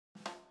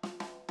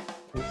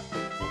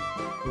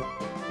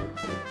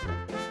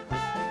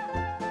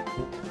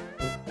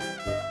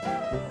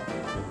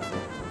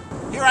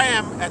here I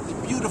am at the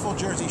beautiful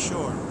Jersey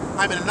Shore.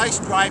 I'm in a nice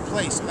dry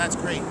place, so that's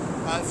great.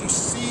 If you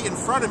see in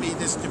front of me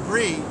this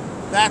debris,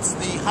 that's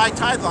the high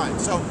tide line.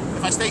 So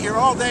if I stay here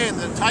all day and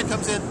the tide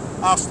comes in,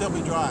 I'll still be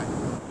dry.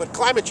 But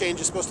climate change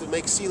is supposed to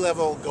make sea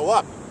level go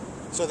up.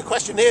 So the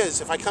question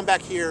is, if I come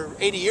back here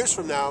 80 years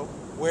from now,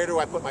 where do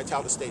I put my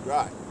towel to stay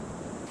dry?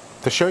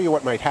 To show you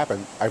what might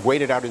happen, I've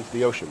waded out into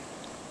the ocean.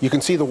 You can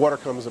see the water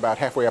comes about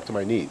halfway up to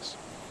my knees.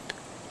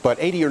 But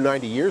 80 or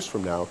 90 years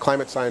from now,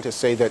 climate scientists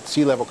say that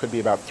sea level could be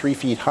about 3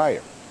 feet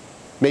higher.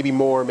 Maybe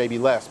more, maybe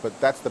less, but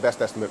that's the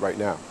best estimate right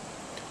now.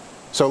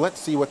 So let's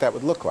see what that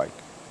would look like.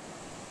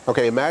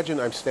 Okay, imagine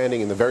I'm standing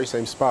in the very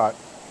same spot,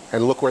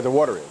 and look where the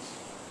water is.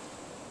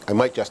 I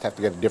might just have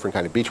to get a different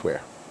kind of beach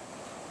wear.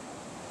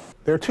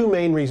 There are two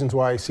main reasons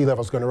why sea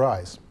level is going to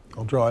rise.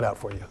 I'll draw it out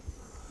for you.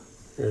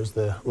 Here's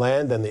the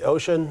land and the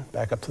ocean,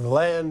 back up to the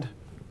land.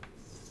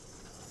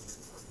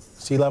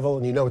 Sea level,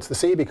 and you know it's the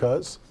sea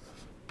because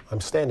I'm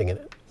standing in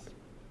it.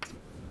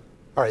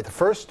 All right, the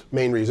first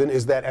main reason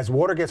is that as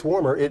water gets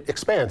warmer, it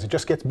expands. It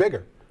just gets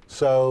bigger.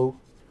 So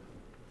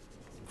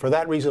for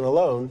that reason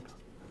alone,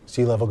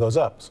 sea level goes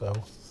up. So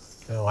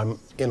now I'm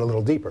in a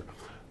little deeper.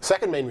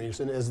 Second main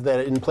reason is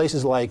that in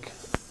places like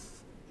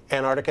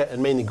Antarctica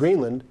and mainly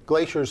Greenland,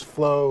 glaciers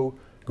flow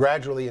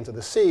gradually into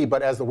the sea,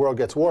 but as the world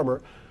gets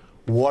warmer,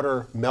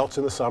 water melts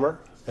in the summer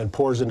and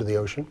pours into the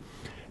ocean.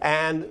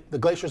 And the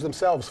glaciers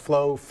themselves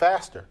flow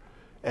faster.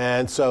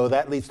 And so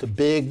that leads to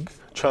big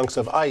chunks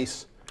of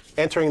ice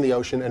entering the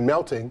ocean and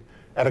melting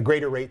at a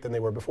greater rate than they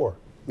were before.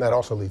 And that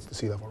also leads to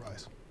sea level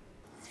rise.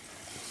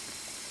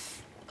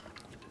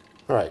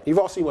 All right, you've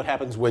all seen what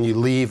happens when you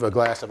leave a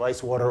glass of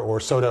ice water or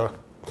soda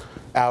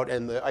out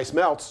and the ice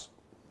melts.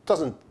 It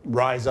doesn't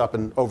rise up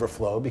and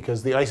overflow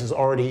because the ice is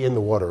already in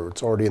the water.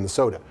 It's already in the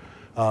soda.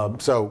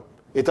 So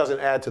it doesn't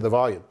add to the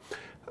volume.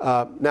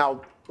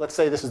 Now, let's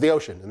say this is the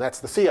ocean, and that's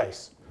the sea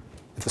ice.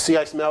 If the sea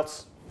ice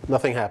melts,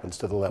 nothing happens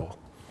to the level.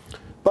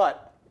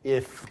 But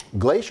if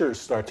glaciers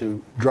start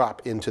to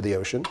drop into the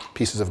ocean,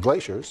 pieces of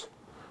glaciers,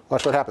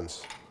 watch what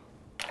happens.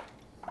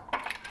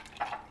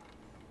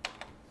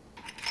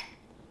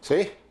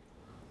 See?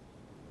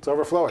 It's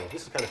overflowing.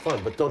 This is kind of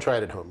fun, but don't try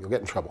it at home. You'll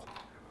get in trouble.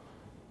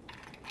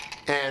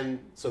 And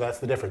so that's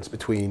the difference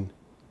between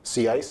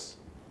sea ice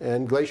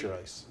and glacier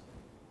ice.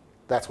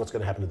 That's what's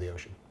going to happen to the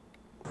ocean.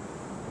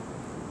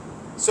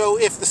 So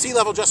if the sea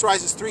level just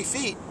rises 3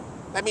 feet,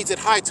 that means at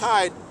high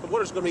tide, the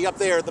water's going to be up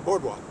there at the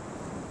boardwalk.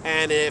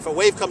 And if a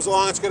wave comes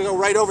along, it's going to go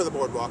right over the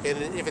boardwalk. And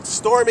if it's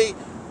stormy,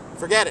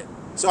 forget it.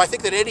 So I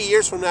think that 80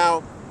 years from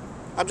now,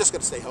 I'm just going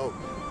to stay home.